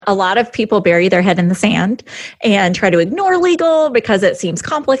A lot of people bury their head in the sand and try to ignore legal because it seems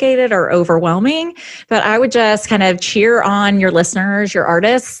complicated or overwhelming. But I would just kind of cheer on your listeners, your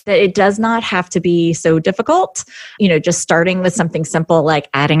artists, that it does not have to be so difficult. Just starting with something simple like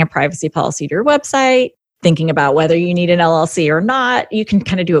adding a privacy policy to your website, thinking about whether you need an LLC or not. You can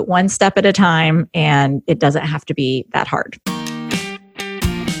kind of do it one step at a time, and it doesn't have to be that hard.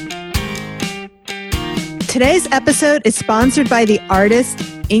 Today's episode is sponsored by the Artist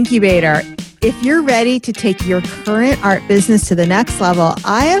Incubator. If you're ready to take your current art business to the next level,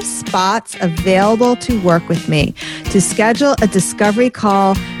 I have spots available to work with me. To schedule a discovery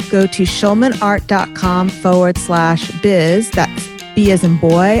call, go to schulmanart.com/biz. That's B as in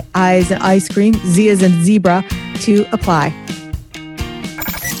boy, I as in ice cream, Z as in zebra to apply.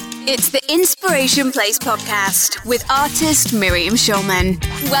 It's the Inspiration Place podcast with artist Miriam Schulman.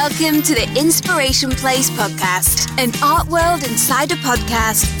 Welcome to the Inspiration Place podcast, an art world insider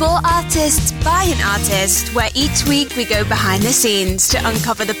podcast for artists by an artist, where each week we go behind the scenes to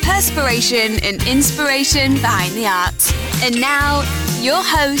uncover the perspiration and inspiration behind the art. And now, your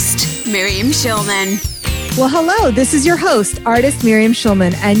host, Miriam Schulman. Well, hello, this is your host, artist Miriam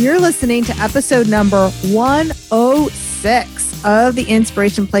Schulman, and you're listening to episode number 106 of the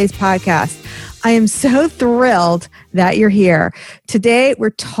Inspiration Place podcast. I am so thrilled that you're here. Today,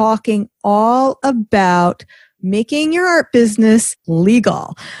 we're talking all about making your art business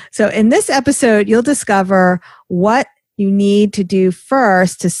legal. So in this episode, you'll discover what you need to do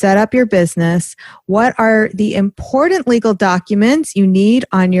first to set up your business. What are the important legal documents you need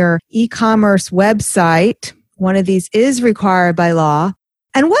on your e-commerce website? One of these is required by law.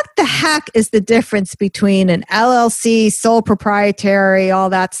 And what the heck is the difference between an LLC, sole proprietary, all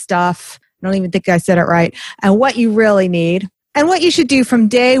that stuff? I don't even think I said it right. And what you really need. And what you should do from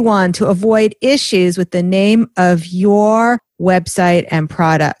day one to avoid issues with the name of your website and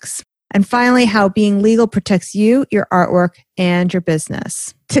products. And finally, how being legal protects you, your artwork, and your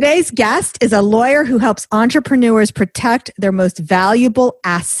business. Today's guest is a lawyer who helps entrepreneurs protect their most valuable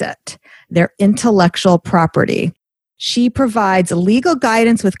asset, their intellectual property. She provides legal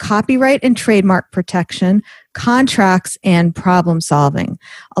guidance with copyright and trademark protection, contracts, and problem solving.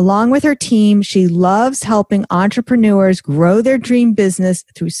 Along with her team, she loves helping entrepreneurs grow their dream business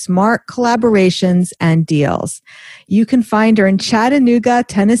through smart collaborations and deals. You can find her in Chattanooga,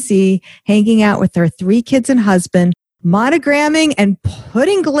 Tennessee, hanging out with her 3 kids and husband, monogramming and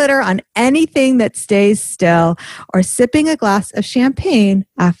putting glitter on anything that stays still, or sipping a glass of champagne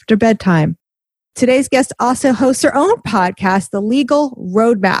after bedtime. Today's guest also hosts her own podcast, The Legal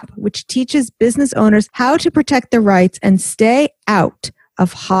Roadmap, which teaches business owners how to protect their rights and stay out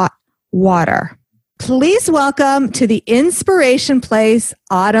of hot water. Please welcome to the Inspiration Place,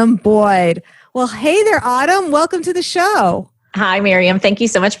 Autumn Boyd. Well, hey there, Autumn. Welcome to the show. Hi, Miriam. Thank you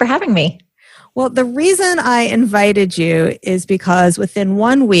so much for having me. Well, the reason I invited you is because within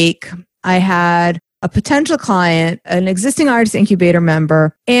 1 week, I had a potential client, an existing Artist Incubator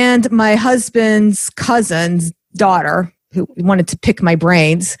member, and my husband's cousin's daughter, who wanted to pick my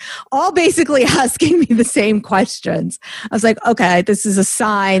brains, all basically asking me the same questions. I was like, okay, this is a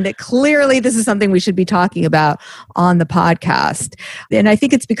sign that clearly this is something we should be talking about on the podcast. And I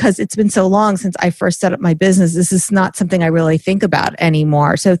think it's because it's been so long since I first set up my business. This is not something I really think about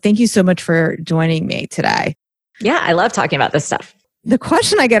anymore. So thank you so much for joining me today. Yeah, I love talking about this stuff. The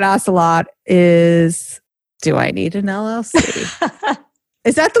question I get asked a lot is, do I need an LLC?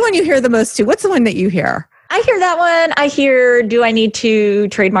 Is that the one you hear the most too? What's the one that you hear? I hear that one. I hear, do I need to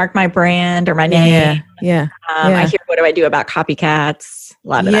trademark my brand or my name? Yeah. I hear, what do I do about copycats? A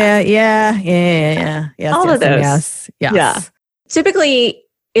lot of that. Yeah. Yes, all of those. Yes. Yeah. Typically,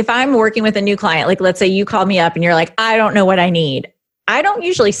 if I'm working with a new client, like let's say you called me up and you're like, I don't know what I need. I don't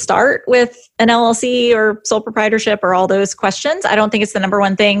usually start with an LLC or sole proprietorship or all those questions. I don't think it's the number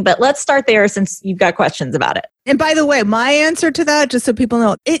one thing, but let's start there since you've got questions about it. And by the way, my answer to that, just so people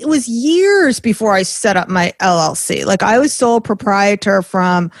know, it was years before I set up my LLC. Like I was sole proprietor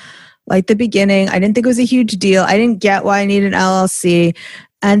from like the beginning. I didn't think it was a huge deal. I didn't get why I needed an LLC.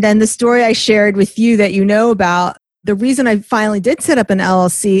 And then the story I shared with you that you know about, the reason I finally did set up an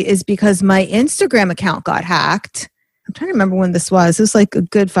LLC is because my Instagram account got hacked. I'm trying to remember when this was. It was like a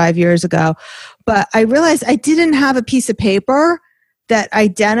good 5 years ago. But I realized I didn't have a piece of paper that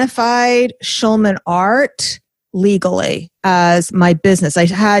identified Schulman Art legally as my business. I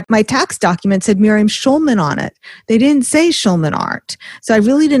had my tax document said Miriam Schulman on it. They didn't say Schulman Art. So I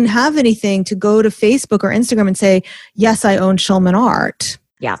really didn't have anything to go to Facebook or Instagram and say, yes, I own Schulman Art.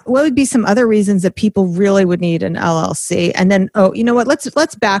 Yeah. What would be some other reasons that people really would need an LLC? And then, oh, you know what? Let's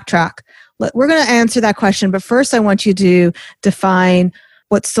backtrack. We're going to answer that question, but first I want you to define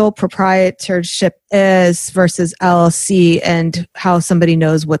what sole proprietorship is versus LLC and how somebody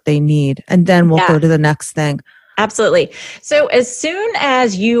knows what they need. And then we'll go to the next thing. Absolutely. So as soon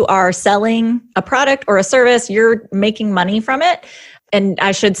as you are selling a product or a service, you're making money from it. And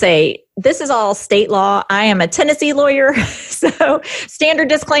I should say, this is all state law. I am a Tennessee lawyer. So standard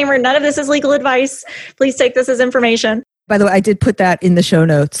disclaimer, none of this is legal advice. Please take this as information. By the way, I did put that in the show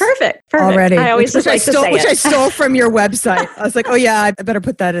notes. Perfect. Already. I always just like to say it. Which I stole from your website. I was like, oh yeah, I better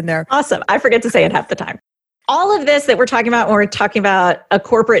put that in there. Awesome. I forget to say it half the time. All of this that we're talking about when we're talking about a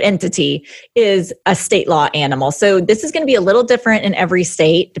corporate entity is a state law animal. So this is going to be a little different in every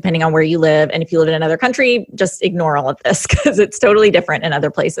state, depending on where you live. And if you live in another country, just ignore all of this because it's totally different in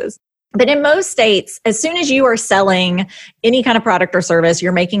other places. But in most states, as soon as you are selling any kind of product or service,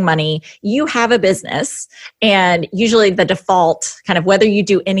 you're making money, you have a business. And usually the default, kind of whether you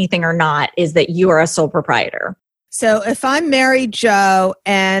do anything or not, is that you are a sole proprietor. So if I'm Mary Jo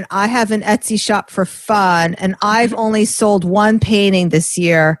and I have an Etsy shop for fun and I've only sold one painting this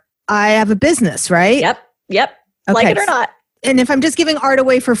year, I have a business, right? Yep. Okay. Like it or not. And if I'm just giving art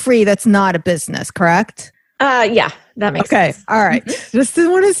away for free, that's not a business, correct? Yeah, that makes sense. Okay. All right. Just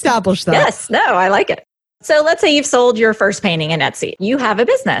want to establish that. Yes. No, I like it. So let's say you've sold your first painting in Etsy. You have a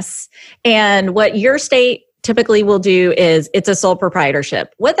business. And what your state typically will do is it's a sole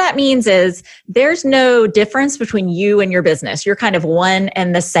proprietorship. What that means is there's no difference between you and your business. You're kind of one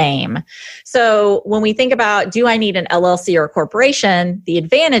and the same. So when we think about, do I need an LLC or a corporation? The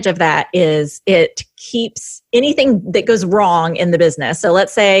advantage of that is it keeps anything that goes wrong in the business. So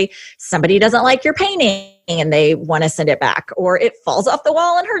let's say somebody doesn't like your painting and they want to send it back, or it falls off the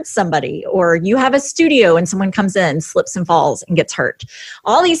wall and hurts somebody, or you have a studio and someone comes in, slips and falls and gets hurt.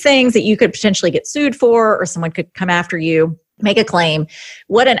 All these things that you could potentially get sued for, or someone could come after you, make a claim.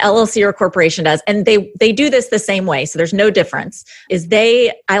 What an LLC or corporation does, and they do this the same way, so there's no difference, is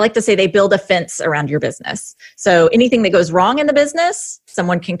I like to say they build a fence around your business. So anything that goes wrong in the business,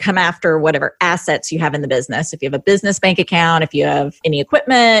 someone can come after whatever assets you have in the business. If you have a business bank account, if you have any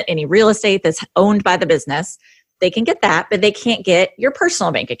equipment, any real estate that's owned by the business, they can get that, but they can't get your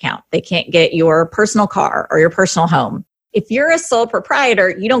personal bank account. They can't get your personal car or your personal home. If you're a sole proprietor,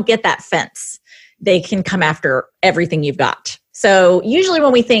 you don't get that fence. They can come after everything you've got. So usually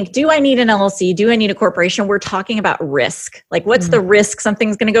when we think, do I need an LLC? Do I need a corporation? We're talking about risk. Like, what's the risk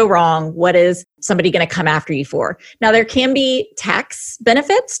something's going to go wrong? What is somebody going to come after you for? Now, there can be tax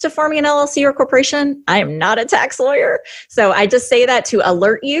benefits to forming an LLC or corporation. I am not a tax lawyer. So I just say that to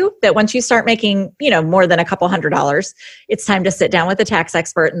alert you that once you start making, more than a couple $100s, it's time to sit down with a tax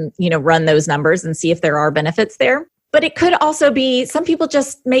expert and, run those numbers and see if there are benefits there. But it could also be, some people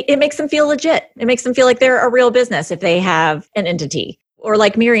it makes them feel legit. It makes them feel like they're a real business if they have an entity. Or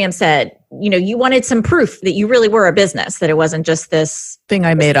like Miriam said, you wanted some proof that you really were a business, that it wasn't just this thing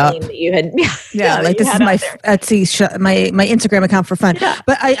I made up. That you had, like this is my Etsy, my Instagram account for fun. Yeah.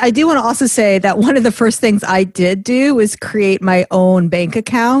 But I do want to also say that one of the first things I did do was create my own bank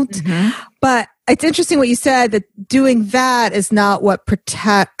account. Mm-hmm. But it's interesting what you said, that doing that is not what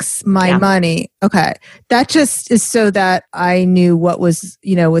protects my money. Okay. That just is so that I knew what was,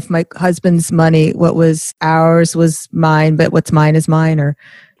 with my husband's money, what was ours was mine, but what's mine is mine, or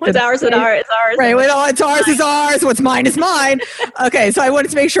what's ours is ours. Right. What's ours is ours. What's mine is mine. Okay. So I wanted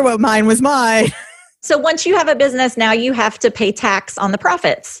to make sure what mine was mine. So once you have a business, now you have to pay tax on the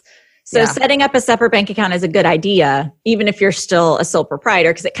profits. So setting up a separate bank account is a good idea, even if you're still a sole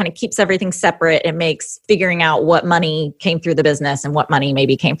proprietor, because it kind of keeps everything separate. It makes figuring out what money came through the business and what money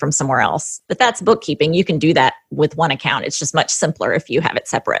maybe came from somewhere else. But that's bookkeeping. You can do that with one account. It's just much simpler if you have it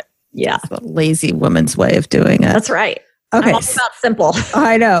separate. Yeah. That's a lazy woman's way of doing it. That's right. Okay. I'm all about simple.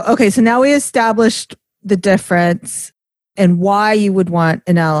 I know. Okay. So now we established the difference and why you would want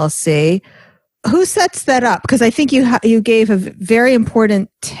an LLC. Who sets that up? Because I think you gave a very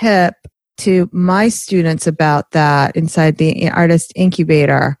important tip to my students about that inside the Artist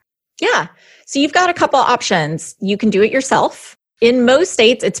Incubator. Yeah. So you've got a couple options. You can do it yourself. In most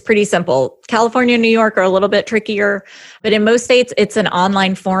states, it's pretty simple. California and New York are a little bit trickier, but in most states, it's an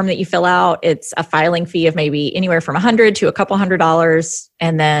online form that you fill out. It's a filing fee of maybe anywhere from $100 to a couple $100,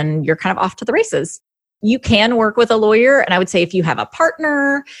 and then you're kind of off to the races. You can work with a lawyer. And I would say if you have a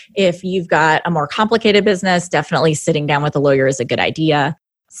partner, if you've got a more complicated business, definitely sitting down with a lawyer is a good idea.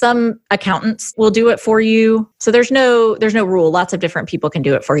 Some accountants will do it for you. So there's no rule. Lots of different people can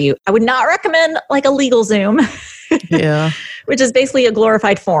do it for you. I would not recommend like a LegalZoom, which is basically a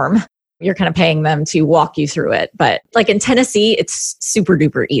glorified form. You're kind of paying them to walk you through it. But like in Tennessee, it's super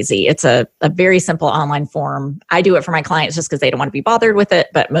duper easy. It's a very simple online form. I do it for my clients just because they don't want to be bothered with it,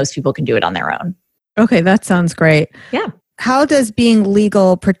 but most people can do it on their own. Okay, that sounds great. Yeah. how does being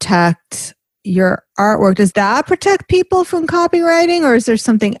legal protect your artwork? Does that protect people from copywriting, or is there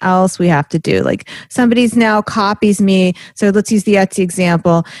something else we have to do? Like somebody's now copies me. So let's use the Etsy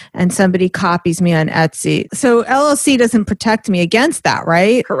example, and somebody copies me on Etsy. So LLC doesn't protect me against that,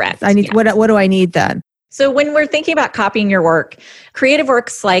 right? Correct. I need, what do I need then? So when we're thinking about copying your work, creative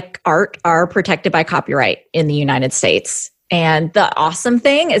works like art are protected by copyright in the United States. And the awesome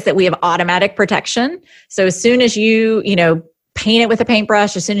thing is that we have automatic protection. So as soon as you paint it with a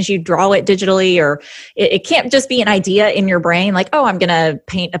paintbrush, as soon as you draw it digitally, or it can't just be an idea in your brain, like, oh, I'm going to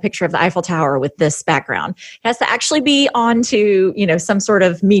paint a picture of the Eiffel Tower with this background. It has to actually be onto, some sort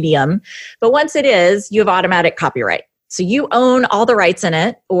of medium. But once it is, you have automatic copyright. So you own all the rights in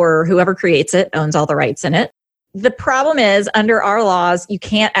it, or whoever creates it owns all the rights in it. The problem is, under our laws, you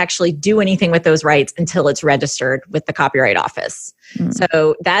can't actually do anything with those rights until it's registered with the Copyright Office.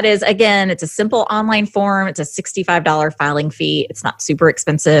 So that is, again, it's a simple online form. It's a $65 filing fee. It's not super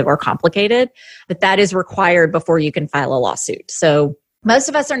expensive or complicated, but that is required before you can file a lawsuit. So most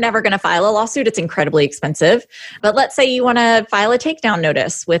of us are never going to file a lawsuit. It's incredibly expensive. But let's say you want to file a takedown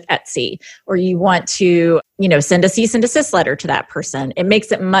notice with Etsy, or you want to, send a cease and desist letter to that person. It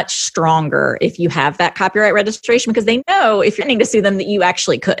makes it much stronger if you have that copyright registration, because they know if you're planning to sue them that you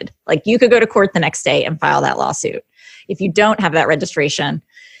actually could. Like you could go to court the next day and file that lawsuit. If you don't have that registration,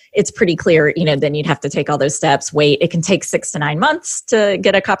 it's pretty clear, then you'd have to take all those steps, wait. It can take 6 to 9 months to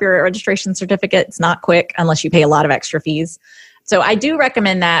get a copyright registration certificate. It's not quick unless you pay a lot of extra fees. So I do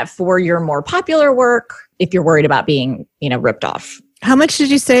recommend that for your more popular work if you're worried about being, ripped off. How much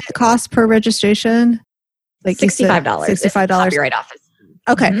did you say it costs per registration? Like $65. $65. Copyright Office.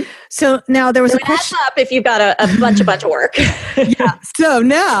 Okay. Mm-hmm. So now there was a question. It adds up if you've got a bunch of work. Yeah. So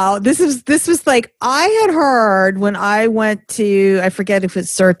now this was like, I had heard when I went to, I forget if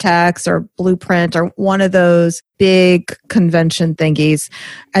it's Surtex or Blueprint or one of those big convention thingies.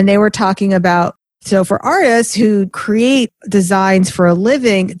 And they were talking about, so for artists who create designs for a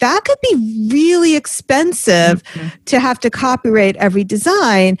living, that could be really expensive to have to copyright every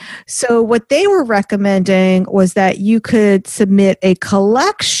design. So what they were recommending was that you could submit a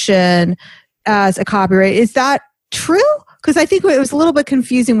collection as a copyright. Is that true? Because I think it was a little bit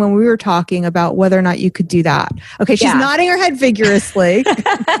confusing when we were talking about whether or not you could do that. Okay, she's nodding her head vigorously.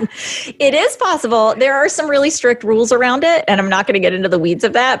 It is possible. There are some really strict rules around it, and I'm not going to get into the weeds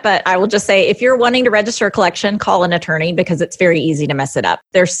of that, but I will just say if you're wanting to register a collection, call an attorney because it's very easy to mess it up.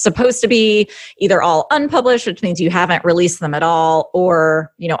 They're supposed to be either all unpublished, which means you haven't released them at all,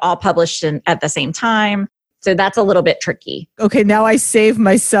 or all published at the same time. So that's a little bit tricky. Okay, now I save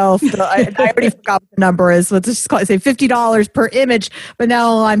myself. I already forgot what the number is. Let's just say $50 per image, but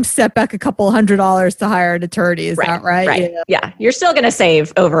now I'm set back a couple $100 to hire an attorney. Is that right? Right. Yeah. You're still going to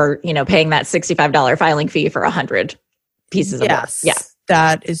save over, paying that $65 filing fee for 100 pieces of work. Yeah.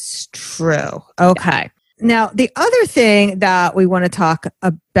 That is true. Okay. Yeah. Now, the other thing that we want to talk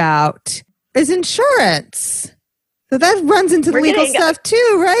about is insurance. So that runs into the legal stuff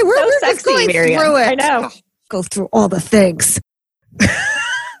too, right? We're just going Miriam. Through it. I know. Go through all the things.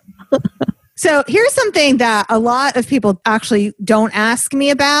 So here's something that a lot of people actually don't ask me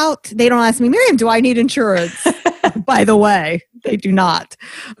about. They don't ask me, Miriam, do I need insurance? By the way, they do not.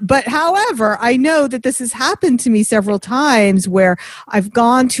 But however, I know that this has happened to me several times where I've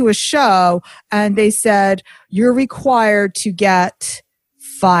gone to a show and they said, you're required to get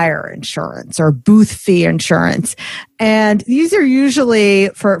fire insurance or booth fee insurance. And these are usually,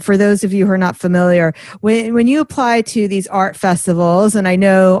 for those of you who are not familiar, when you apply to these art festivals, and I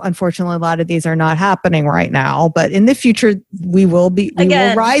know unfortunately a lot of these are not happening right now, but in the future we will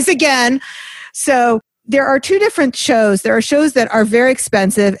rise again. So there are two different shows. There are shows that are very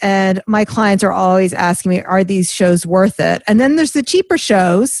expensive, and my clients are always asking me, are these shows worth it? And then there's the cheaper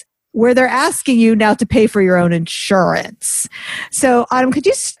shows where they're asking you now to pay for your own insurance. So, Autumn, could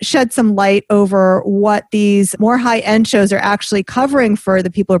you shed some light over what these more high-end shows are actually covering for the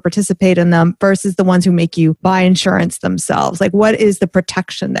people who participate in them versus the ones who make you buy insurance themselves? Like, what is the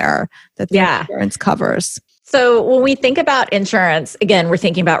protection there that the insurance covers? So when we think about insurance, again, we're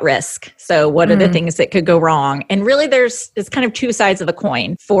thinking about risk. So what are the things that could go wrong? And really it's kind of two sides of the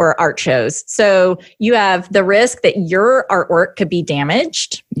coin for art shows. So you have the risk that your artwork could be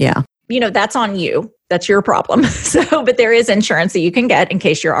damaged. Yeah. That's on you. That's your problem. But there is insurance that you can get in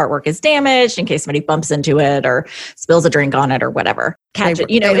case your artwork is damaged, in case somebody bumps into it or spills a drink on it or whatever.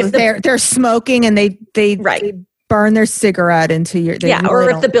 If they're smoking and they burn their cigarette into your... or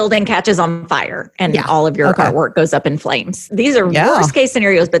if the building catches on fire and all of your artwork goes up in flames. These are worst case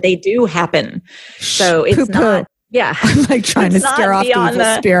scenarios, but they do happen. So it's not... Yeah. I'm like trying to scare off the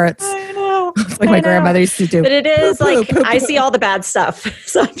evil spirits. I know. It's like my grandmother used to do. But it is I see all the bad stuff.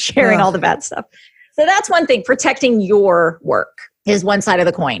 So I'm sharing all the bad stuff. So that's one thing, protecting your work is one side of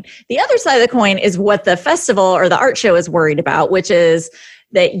the coin. The other side of the coin is what the festival or the art show is worried about, which is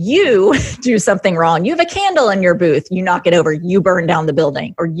that you do something wrong. You have a candle in your booth, you knock it over, you burn down the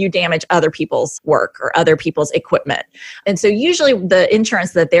building, or you damage other people's work or other people's equipment. And so usually the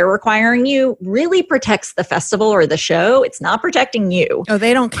insurance that they're requiring you really protects the festival or the show. It's not protecting you. Oh,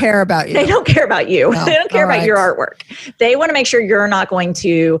 they don't care about you. They don't care about you. No. They don't care about your artwork. They want to make sure you're not going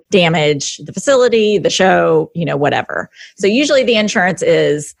to damage the facility, the show, whatever. So usually the insurance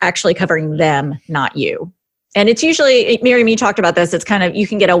is actually covering them, not you. And it's usually, Miriam, you talked about this, it's kind of, you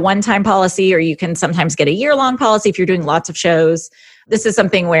can get a one-time policy or you can sometimes get a year-long policy if you're doing lots of shows. This is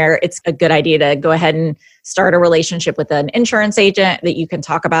something where it's a good idea to go ahead and start a relationship with an insurance agent that you can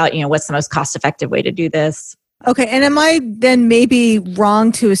talk about, what's the most cost-effective way to do this. Okay. And am I then maybe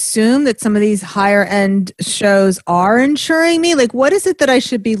wrong to assume that some of these higher end shows are insuring me? Like, what is it that I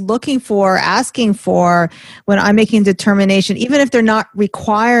should be looking for, asking for when I'm making a determination, even if they're not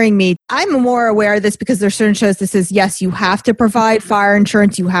requiring me? I'm more aware of this because there's certain shows that says, yes, you have to provide fire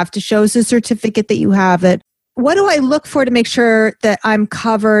insurance. You have to show us a certificate that you have it. What do I look for to make sure that I'm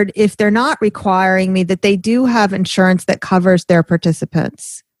covered if they're not requiring me, that they do have insurance that covers their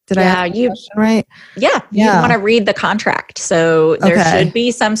participants? Did I ask the question right? Yeah. You want to read the contract. So there should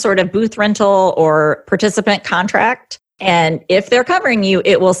be some sort of booth rental or participant contract. And if they're covering you,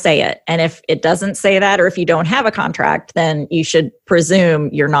 it will say it. And if it doesn't say that, or if you don't have a contract, then you should presume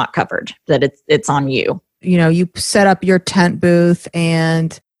you're not covered, that it's on you. You set up your tent booth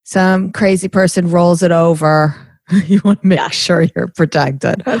and some crazy person rolls it over. You want to make sure you're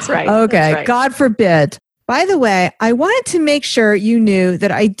protected. That's right. Okay. That's right. God forbid. By the way, I wanted to make sure you knew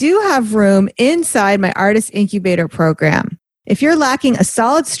that I do have room inside my Artist Incubator program. If you're lacking a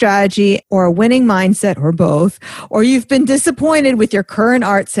solid strategy or a winning mindset or both, or you've been disappointed with your current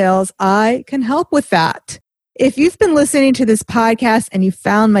art sales, I can help with that. If you've been listening to this podcast and you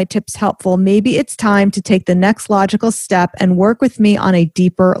found my tips helpful, maybe it's time to take the next logical step and work with me on a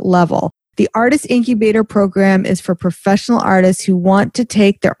deeper level. The Artist Incubator program is for professional artists who want to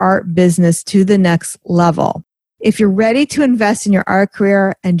take their art business to the next level. If you're ready to invest in your art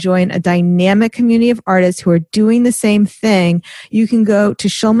career and join a dynamic community of artists who are doing the same thing, you can go to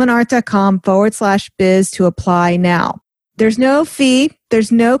schulmanart.com/biz to apply now. There's no fee,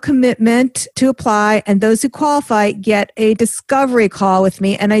 there's no commitment to apply, and those who qualify get a discovery call with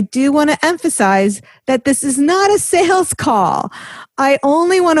me. And I do want to emphasize that this is not a sales call. I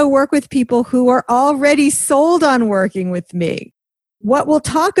only want to work with people who are already sold on working with me. What we'll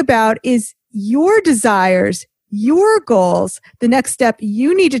talk about is your desires, your goals, the next step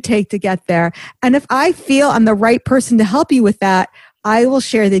you need to take to get there. And if I feel I'm the right person to help you with that, I will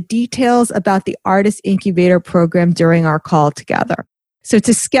share the details about the Artist Incubator program during our call together. So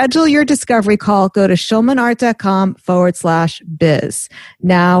to schedule your discovery call, go to schulmanart.com/biz.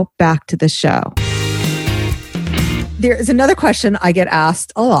 Now back to the show. There is another question I get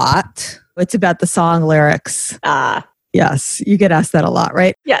asked a lot. It's about the song lyrics. Yes, you get asked that a lot,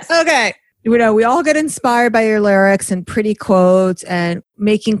 right? Yes. Okay. We all get inspired by your lyrics and pretty quotes, and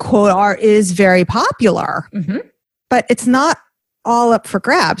making quote art is very popular. Mm-hmm. But it's not all up for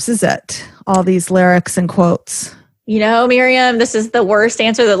grabs, is it? All these lyrics and quotes. Miriam, this is the worst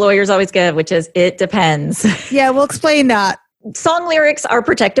answer that lawyers always give, which is it depends. Yeah, we'll explain that. Song lyrics are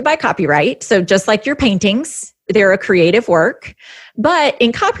protected by copyright. So just like your paintings, they're a creative work. But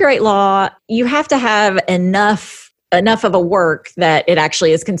in copyright law, you have to have enough of a work that it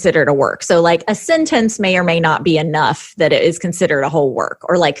actually is considered a work. So like a sentence may or may not be enough that it is considered a whole work,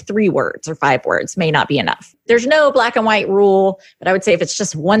 or like 3 words or 5 words may not be enough. There's no black and white rule, but I would say if it's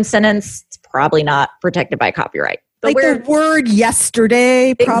just one sentence, it's probably not protected by copyright. But like the word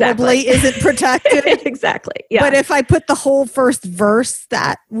yesterday probably isn't protected. Exactly. Yeah. But if I put the whole first verse,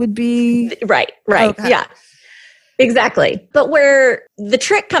 that would be... Right. Okay. Yeah. Exactly. But where the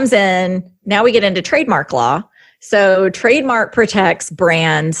trick comes in, now we get into trademark law. So trademark protects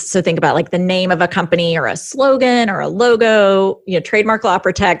brands. So think about like the name of a company or a slogan or a logo. Trademark law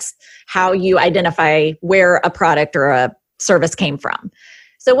protects how you identify where a product or a service came from.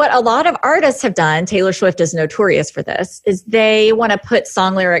 So what a lot of artists have done, Taylor Swift is notorious for this, is they want to put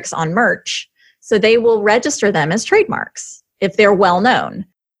song lyrics on merch. So they will register them as trademarks if they're well known.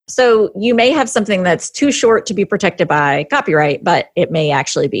 So you may have something that's too short to be protected by copyright, but it may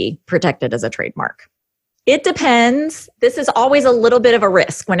actually be protected as a trademark. It depends. This is always a little bit of a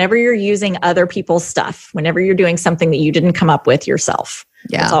risk whenever you're using other people's stuff, whenever you're doing something that you didn't come up with yourself.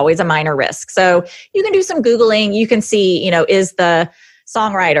 Yeah. It's always a minor risk. So you can do some Googling. You can see, is the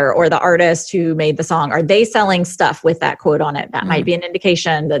songwriter or the artist who made the song, are they selling stuff with that quote on it? That might be an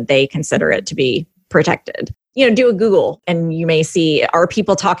indication that they consider it to be protected. Do a Google and you may see, are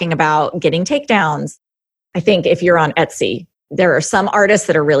people talking about getting takedowns? I think if you're on Etsy, there are some artists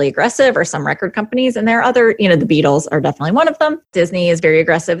that are really aggressive, or some record companies, and there are other, the Beatles are definitely one of them. Disney is very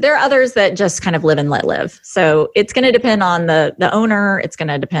aggressive. There are others that just kind of live and let live. So it's going to depend on the owner. It's going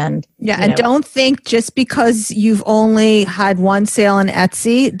to depend. Yeah. And don't think just because you've only had one sale on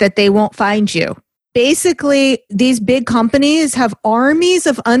Etsy that they won't find you. Basically, these big companies have armies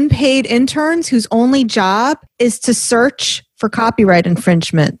of unpaid interns whose only job is to search for copyright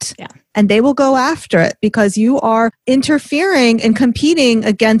infringement. Yeah. And they will go after it because you are interfering and competing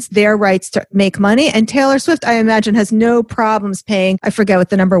against their rights to make money. And Taylor Swift, I imagine, has no problems paying, I forget what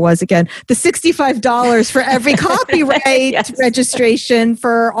the number was again, the $65 for every copyright registration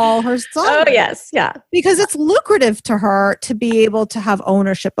for all her songs. Oh, yes. Yeah. Because it's lucrative to her to be able to have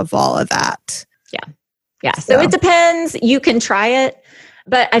ownership of all of that. Yeah. Yeah. So it depends. You can try it.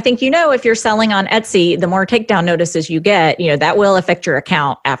 But I think, if you're selling on Etsy, the more takedown notices you get, that will affect your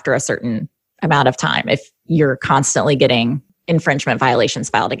account after a certain amount of time if you're constantly getting infringement violations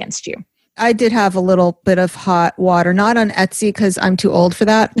filed against you. I did have a little bit of hot water, not on Etsy because I'm too old for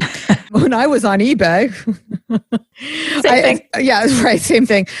that. When I was on eBay. Same thing. Yeah, right. Same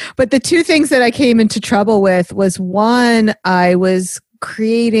thing. But the two things that I came into trouble with was one, I was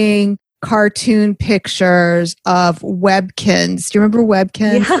creating cartoon pictures of Webkinz. Do you remember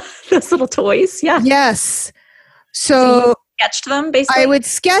Webkinz? Yeah, those little toys. Yeah. Yes. So you sketched them, basically? I would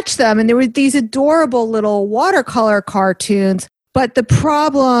sketch them, and there were these adorable little watercolor cartoons. But the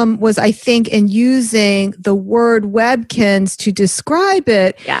problem was, I think, in using the word Webkinz to describe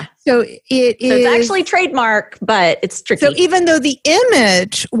it. Yeah. So it's actually trademark, but it's tricky. So even though the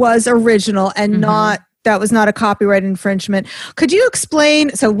image was original and that was not a copyright infringement. Could you explain,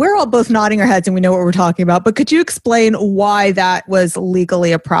 so we're all both nodding our heads and we know what we're talking about, but could you explain why that was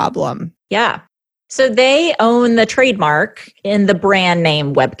legally a problem? Yeah. So they own the trademark in the brand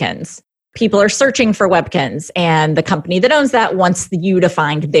name Webkinz. People are searching for Webkinz, and the company that owns that wants you to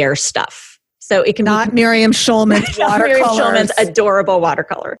find their stuff. So it can not Miriam Schulman's watercolors. Miriam Schulman's adorable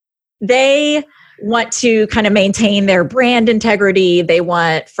watercolor. They want to kind of maintain their brand integrity. They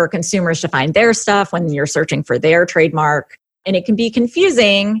want for consumers to find their stuff when you're searching for their trademark. And it can be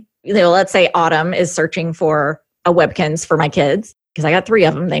confusing. Let's say Autumn is searching for a Webkinz for my kids, because I got 3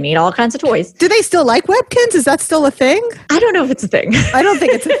 of them. They need all kinds of toys. Do they still like Webkinz? Is that still a thing? I don't know if it's a thing. I don't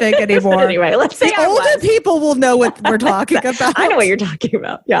think it's a thing anymore. Anyway, let's say the older people will know what we're talking about. I know what you're talking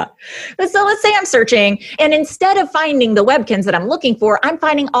about. Yeah. So let's say I'm searching, and instead of finding the Webkinz that I'm looking for, I'm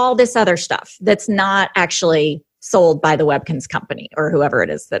finding all this other stuff that's not actually sold by the Webkinz company or whoever it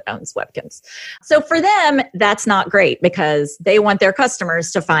is that owns Webkinz. So for them, that's not great because they want their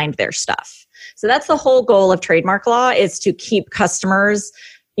customers to find their stuff. So that's the whole goal of trademark law, is to keep customers,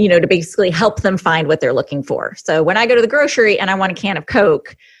 to basically help them find what they're looking for. So when I go to the grocery and I want a can of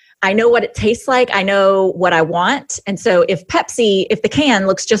Coke, I know what it tastes like. I know what I want. And so if the can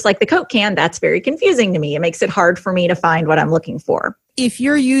looks just like the Coke can, that's very confusing to me. It makes it hard for me to find what I'm looking for. If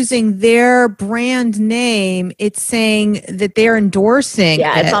you're using their brand name, it's saying that they're endorsing it.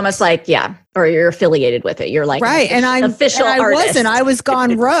 It's almost like, or you're affiliated with it. You're like, right. And I'm official and I artist. wasn't. I was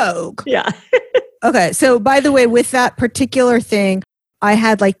gone rogue. Yeah. Okay. So by the way, with that particular thing, I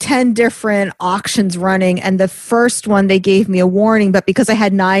had like 10 different auctions running, and the first one they gave me a warning, but because I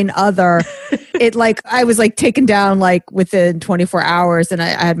had 9 other, I was taken down within 24 hours, and I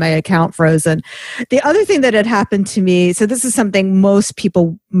had my account frozen. The other thing that had happened to me, so this is something most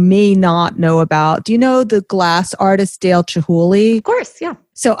people may not know about. Do you know the glass artist Dale Chihuly? Of course, yeah.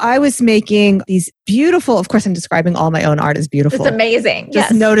 So I was making these beautiful, of course I'm describing all my own art as beautiful. It's amazing.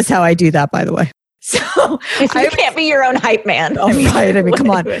 Just notice how I do that, by the way. So you can't be your own hype man. Oh, right. I mean, come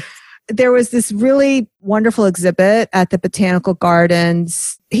on. There was this really wonderful exhibit at the Botanical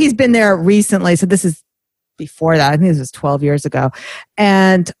Gardens. He's been there recently. So this is before that. I think this was 12 years ago.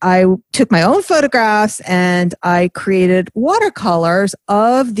 And I took my own photographs and I created watercolors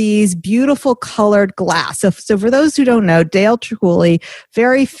of these beautiful colored glass. So for those who don't know, Dale Chihuly,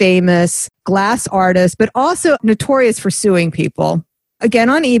 very famous glass artist, but also notorious for suing people.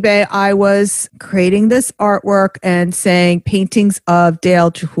 Again, on eBay, I was creating this artwork and saying paintings of Dale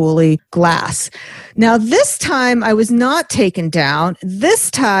Chihuly glass. Now, this time I was not taken down.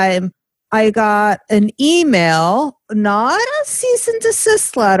 This time I got an email, not a cease and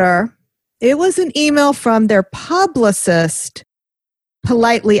desist letter. It was an email from their publicist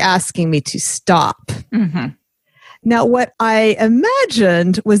politely asking me to stop. Mm-hmm. Now, what I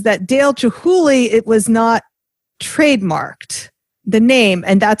imagined was that Dale Chihuly, it was not trademarked. the name,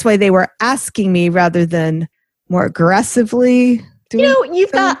 and that's why they were asking me rather than more aggressively.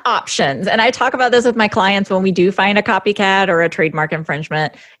 You've got options. And I talk about this with my clients when we do find a copycat or a trademark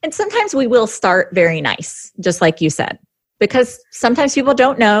infringement. And sometimes we will start very nice, just like you said, because sometimes people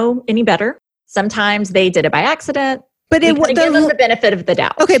don't know any better. Sometimes they did it by accident. But it would give them the benefit of the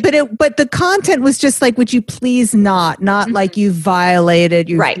doubt. Okay, but the content was just like, would you please not like you violated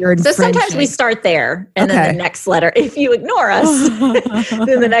your right. So sometimes we start there, and then the next letter, if you ignore us,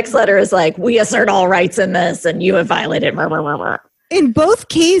 then the next letter is like, we assert all rights in this, and you have violated. Blah, blah, blah, blah. In both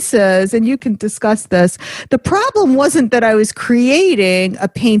cases, and you can discuss this, the problem wasn't that I was creating a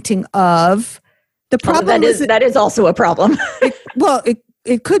painting of. The problem that is also a problem.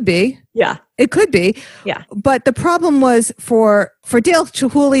 It could be. Yeah. It could be. Yeah. But the problem was for Dale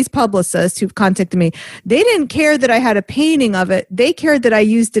Chihuly's publicist who contacted me, they didn't care that I had a painting of it. They cared that I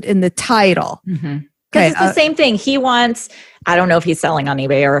used it in the title. Mm-hmm. Because it's the same thing. He wants, I don't know if he's selling on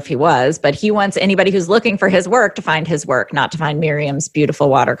eBay or if he was, but he wants anybody who's looking for his work to find his work, not to find Miriam's beautiful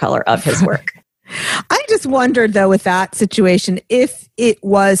watercolor of his work. I just wondered, though, with that situation, if it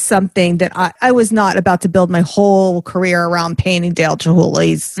was something that I was not about to build my whole career around painting Dale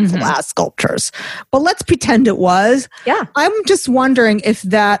Chihuly's glass sculptures. But let's pretend it was. Yeah. I'm just wondering if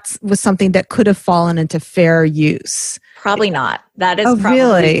that was something that could have fallen into fair use. Probably not. That is probably.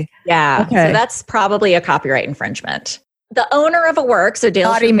 Really? Yeah. Okay. So that's probably a copyright infringement. The owner of a work, so Dale.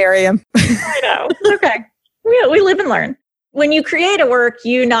 Naughty Miriam. I know. It's okay. We live and learn. When you create a work,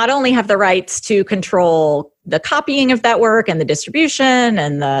 you not only have the rights to control the copying of that work and the distribution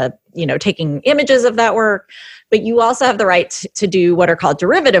and the, taking images of that work, but you also have the right to do what are called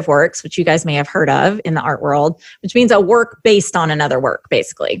derivative works, which you guys may have heard of in the art world, which means a work based on another work,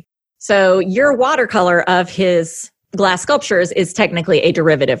 basically. So your watercolor of his glass sculptures is technically a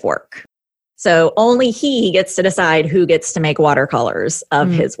derivative work. So only he gets to decide who gets to make watercolors of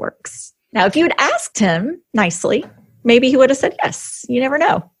his works. Now, if you had asked him nicely, maybe he would have said yes. You never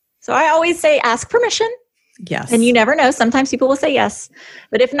know. So I always say ask permission. Yes. And you never know. Sometimes people will say yes.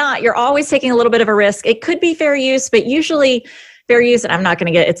 But if not, you're always taking a little bit of a risk. It could be fair use, but usually fair use, and I'm not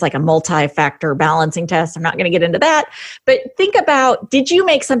going to it's like a multi-factor balancing test. I'm not going to get into that. But think about, did you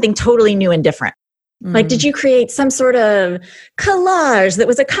make something totally new and different? Like, did you create some sort of collage that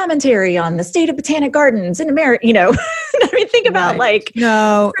was a commentary on the state of botanic gardens in America? I mean, think about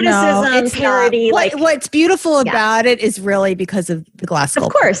criticism, parody. What's beautiful about it is really because of the glass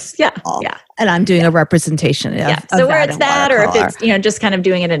sculpture. Of course, yeah. And I'm doing a representation of so where it's that, or if it's just kind of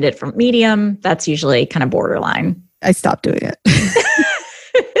doing it in a different medium, that's usually kind of borderline. I stopped doing it.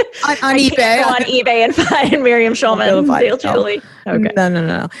 on eBay. Go on eBay and find Miriam Schulman, Dale Chihuly. Okay.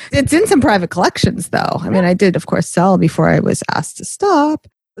 No. It's in some private collections, though. I mean, I did, of course, sell before I was asked to stop.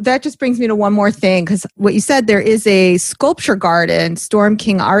 That just brings me to one more thing, because what you said, there is a sculpture garden, Storm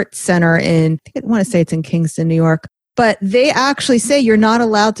King Art Center I want to say it's in Kingston, New York. But they actually say you're not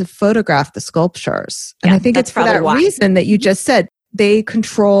allowed to photograph the sculptures. And I think it's for that reason that you just said. They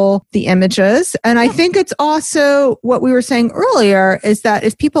control the images. And I think it's also what we were saying earlier is that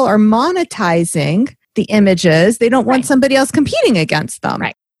if people are monetizing the images, they don't want somebody else competing against them.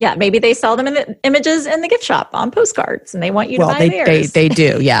 Right. Yeah. Maybe they sell them in the images in the gift shop on postcards and they want you to buy theirs. They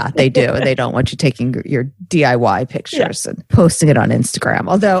do. Yeah, they do. And they don't want you taking your DIY pictures and posting it on Instagram.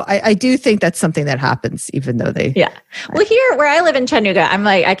 Although I do think that's something that happens, even though they. Yeah. Well, here where I live in Chattanooga,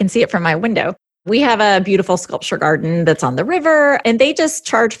 I can see it from my window. We have a beautiful sculpture garden that's on the river, and they just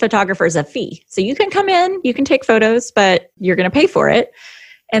charge photographers a fee. So you can come in, you can take photos, but you're going to pay for it.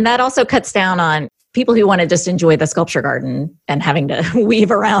 And that also cuts down on people who want to just enjoy the sculpture garden and having to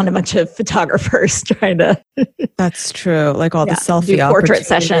weave around a bunch of photographers trying to. That's true. Like all the selfie portrait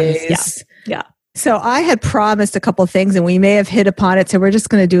sessions. Yeah. So I had promised a couple of things, and we may have hit upon it. So we're just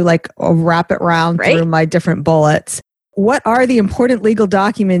going to do like a rapid round through my different bullets. What are the important legal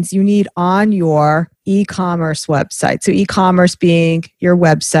documents you need on your e-commerce website? So e-commerce being your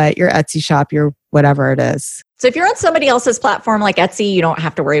website, your Etsy shop, your whatever it is. So if you're on somebody else's platform like Etsy, you don't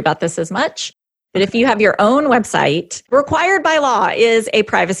have to worry about this as much. But if you have your own website, required by law is a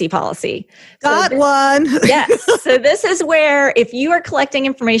privacy policy. Got one. Yes. So this is where if you are collecting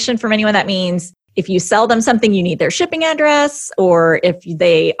information from anyone, that means if you sell them something, you need their shipping address, or if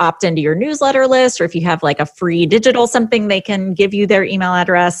they opt into your newsletter list, or if you have like a free digital something, they can give you their email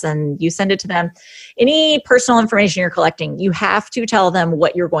address and you send it to them. Any personal information you're collecting, you have to tell them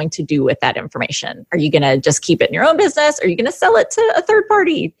what you're going to do with that information. Are you going to just keep it in your own business? Are you going to sell it to a third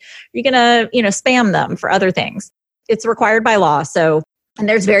party? Are you going to, spam them for other things? It's required by law. So And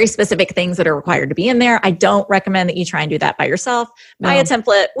there's very specific things that are required to be in there. I don't recommend that you try and do that by yourself. Buy a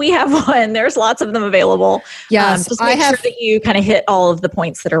template. We have one. There's lots of them available. Yes, just make sure that you kind of hit all of the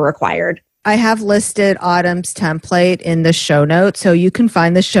points that are required. I have listed Autumn's template in the show notes. So you can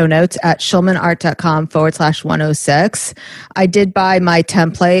find the show notes at schulmanart.com/106. I did buy my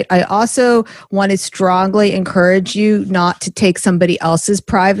template. I also want to strongly encourage you not to take somebody else's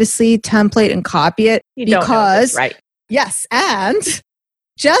privacy template and copy it. You don't know this, right? Yes. And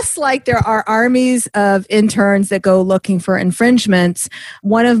just like there are armies of interns that go looking for infringements,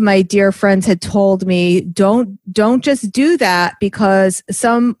 one of my dear friends had told me, don't just do that, because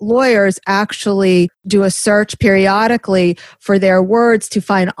some lawyers actually do a search periodically for their words to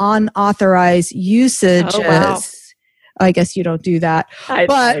find unauthorized usages. Oh, wow. I guess you don't do that,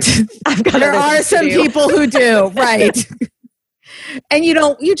 but I've got there are some people who do, right? And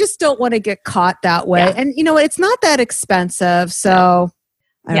you just don't want to get caught that way. Yeah. And it's not that expensive. So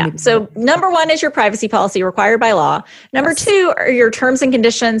So number 1 is your privacy policy required by law. Number 2 are your terms and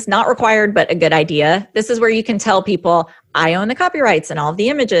conditions, not required, but a good idea. This is where you can tell people, I own the copyrights and all of the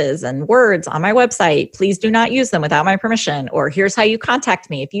images and words on my website. Please do not use them without my permission. Or here's how you contact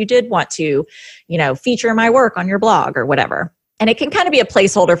me if you did want to, feature my work on your blog or whatever. And it can kind of be a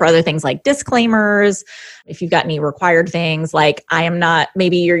placeholder for other things like disclaimers. If you've got any required things like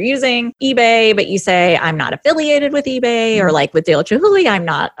maybe you're using eBay, but you say, I'm not affiliated with eBay, or like with Dale Chihuly, I'm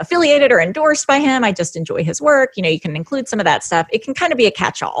not affiliated or endorsed by him. I just enjoy his work. You can include some of that stuff. It can kind of be a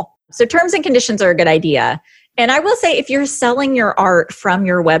catch-all. So terms and conditions are a good idea. And I will say, if you're selling your art from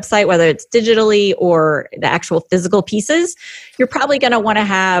your website, whether it's digitally or the actual physical pieces, you're probably going to want to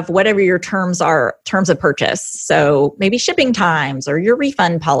have whatever your terms are, terms of purchase. So maybe shipping times or your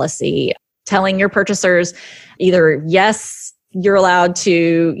refund policy, telling your purchasers either, yes, you're allowed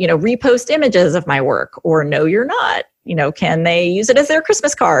to, repost images of my work, or no, you're not. Can they use it as their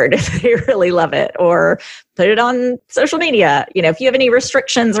Christmas card if they really love it, or put it on social media? If you have any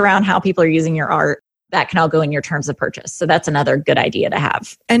restrictions around how people are using your art, that can all go in your terms of purchase. So that's another good idea to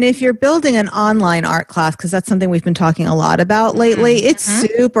have. And if you're building an online art class, because that's something we've been talking a lot about lately, it's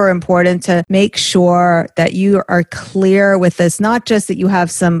super important to make sure that you are clear with this, not just that you have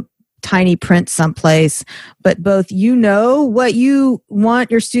some tiny print someplace, but both what you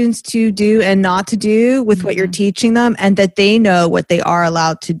want your students to do and not to do with what you're teaching them, and that they know what they are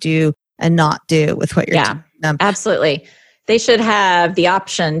allowed to do and not do with what you're teaching them. Absolutely. They should have the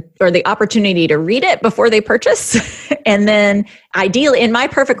option or the opportunity to read it before they purchase. And then ideally, in my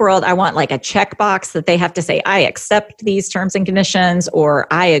perfect world, I want like a checkbox that they have to say, I accept these terms and conditions, or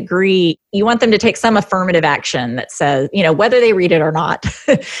I agree. You want them to take some affirmative action that says, whether they read it or not,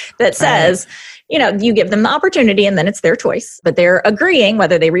 that says, you give them the opportunity and then it's their choice, but they're agreeing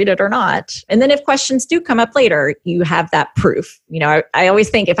whether they read it or not. And then if questions do come up later, you have that proof. I always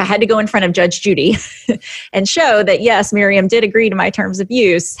think if I had to go in front of Judge Judy and show that, yes, Miriam did agree to my terms of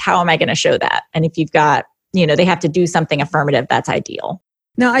use, how am I going to show that? And if you've got, they have to do something affirmative, that's ideal.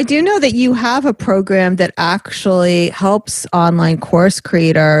 Now, I do know that you have a program that actually helps online course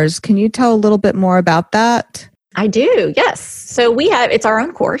creators. Can you tell a little bit more about that? I do, yes. So it's our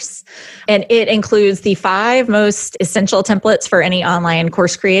own course, and it includes the 5 most essential templates for any online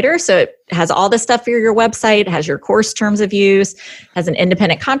course creator. So it has all the stuff for your website, has your course terms of use, has an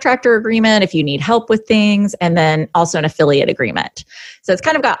independent contractor agreement if you need help with things, and then also an affiliate agreement. So it's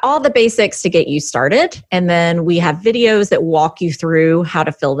kind of got all the basics to get you started. And then we have videos that walk you through how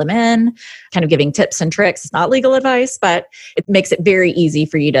to fill them in, kind of giving tips and tricks. It's not legal advice, but it makes it very easy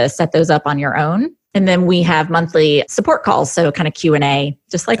for you to set those up on your own. And then we have monthly support calls, so kind of Q&A,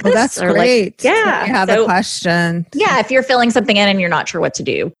 just like this. That's great. You have a question. Yeah, if you're filling something in and you're not sure what to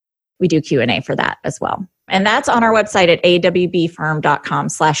do, we do Q&A for that as well. And that's on our website at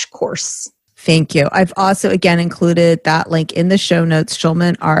awbfirm.com/course. Thank you. I've also, again, included that link in the show notes,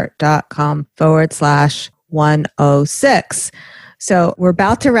 schulmanart.com/106. So we're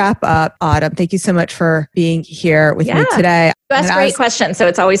about to wrap up. Autumn, thank you so much for being here with me today. You ask great questions, so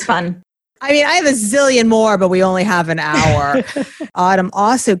it's always fun. I mean, I have a zillion more, but we only have an hour. Autumn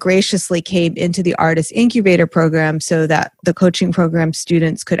also graciously came into the Artist Incubator program so that the coaching program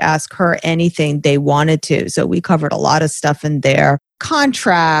students could ask her anything they wanted to. So we covered a lot of stuff in there.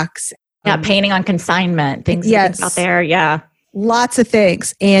 Contracts. Painting on consignment, things out there. Yeah. Lots of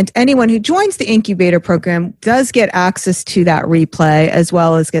things. And anyone who joins the incubator program does get access to that replay, as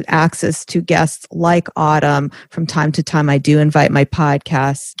well as get access to guests like Autumn. From time to time, I do invite my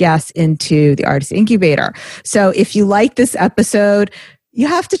podcast guests into the Artist Incubator. So if you like this episode, you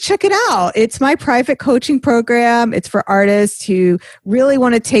have to check it out. It's my private coaching program. It's for artists who really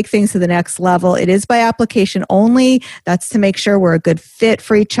want to take things to the next level. It is by application only. That's to make sure we're a good fit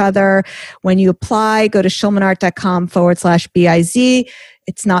for each other. When you apply, go to schulmanart.com/BIZ.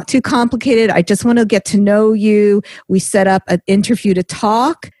 It's not too complicated. I just want to get to know you. We set up an interview to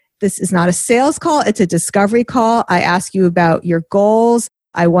talk. This is not a sales call. It's a discovery call. I ask you about your goals.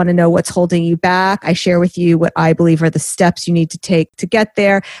 I want to know what's holding you back. I share with you what I believe are the steps you need to take to get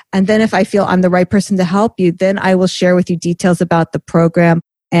there. And then if I feel I'm the right person to help you, then I will share with you details about the program.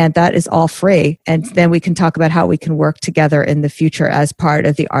 And that is all free. And then we can talk about how we can work together in the future as part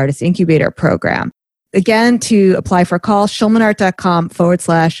of the Artist Incubator program. Again, to apply for a call,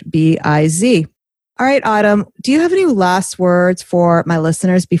 schulmanart.com/BIZ. All right, Autumn, do you have any last words for my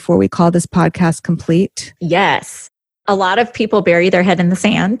listeners before we call this podcast complete? Yes. A lot of people bury their head in the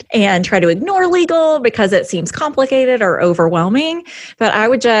sand and try to ignore legal because it seems complicated or overwhelming. But I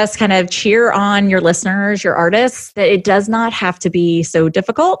would just kind of cheer on your listeners, your artists, that it does not have to be so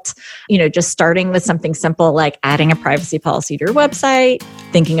difficult. Just starting with something simple like adding a privacy policy to your website,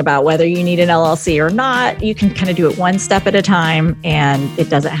 thinking about whether you need an LLC or not. You can kind of do it one step at a time, and it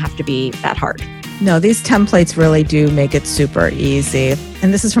doesn't have to be that hard. No, these templates really do make it super easy.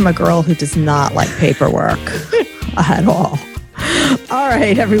 And this is from a girl who does not like paperwork at all. All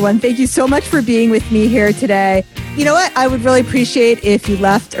right, everyone. Thank you so much for being with me here today. You know what? I would really appreciate if you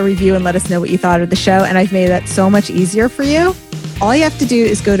left a review and let us know what you thought of the show. And I've made that so much easier for you. All you have to do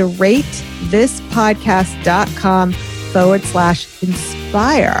is go to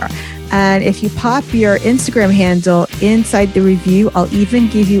ratethispodcast.com/inspire. And if you pop your Instagram handle inside the review, I'll even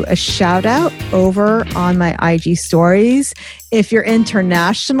give you a shout out over on my IG stories. If you're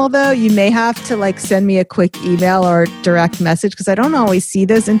international though, you may have to send me a quick email or direct message because I don't always see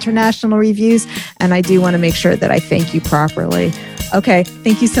those international reviews. And I do want to make sure that I thank you properly. Okay.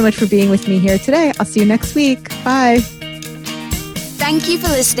 Thank you so much for being with me here today. I'll see you next week. Bye. Thank you for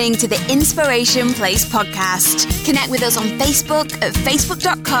listening to the Inspiration Place podcast. Connect with us on Facebook at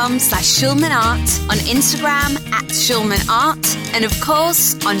facebook.com/SchulmanArt, on Instagram @SchulmanArt, and of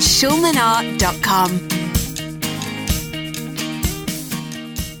course on schulmanart.com.